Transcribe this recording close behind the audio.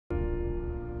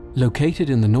Located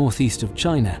in the northeast of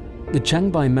China, the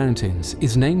Changbai Mountains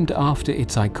is named after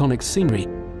its iconic scenery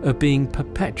of being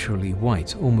perpetually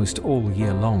white almost all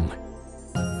year long.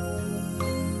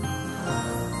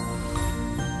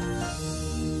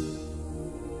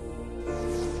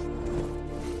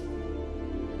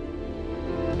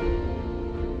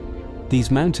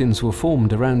 These mountains were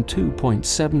formed around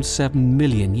 2.77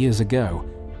 million years ago,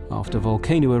 after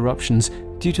volcano eruptions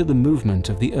due to the movement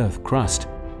of the Earth crust.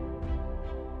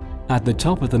 At the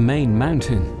top of the main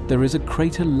mountain, there is a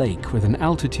crater lake with an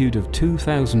altitude of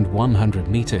 2,100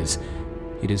 meters.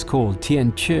 It is called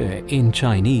𝗀𝗘𝗃 in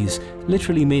Chinese,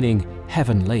 literally meaning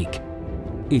Heaven Lake.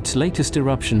 Its latest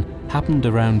eruption happened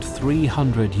around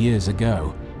 300 years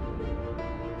ago.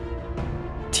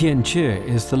 𝗀𝗃𝗃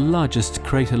is the largest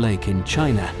crater lake in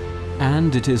China,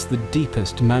 and it is the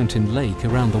deepest mountain lake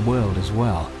around the world as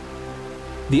well.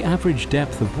 The average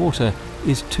depth of water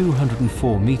is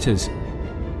 204 meters.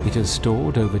 It has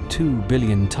stored over 2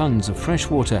 billion tons of fresh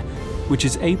water, which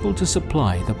is able to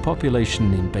supply the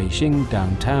population in Beijing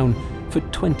downtown for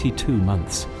 22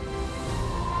 months.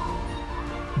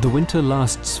 The winter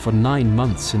lasts for 9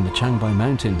 months in the Changbai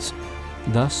Mountains.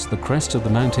 Thus, the crest of the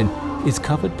mountain is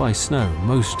covered by snow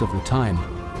most of the time.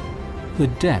 The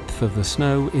depth of the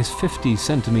snow is 50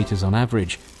 centimeters on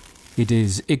average. It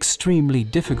is extremely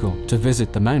difficult to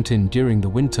visit the mountain during the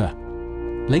winter.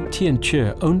 Lake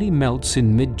𝗀𝗃𝗃 only melts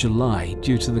in mid-July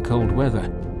due to the cold weather,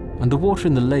 and the water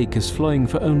in the lake is flowing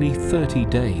for only 30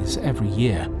 days every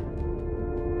year.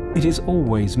 It is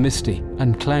always misty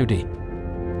and cloudy.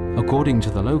 According to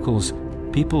the locals,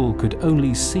 people could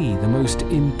only see the most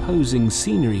imposing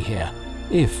scenery here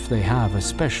if they have a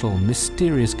special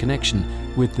mysterious connection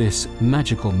with this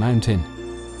magical mountain.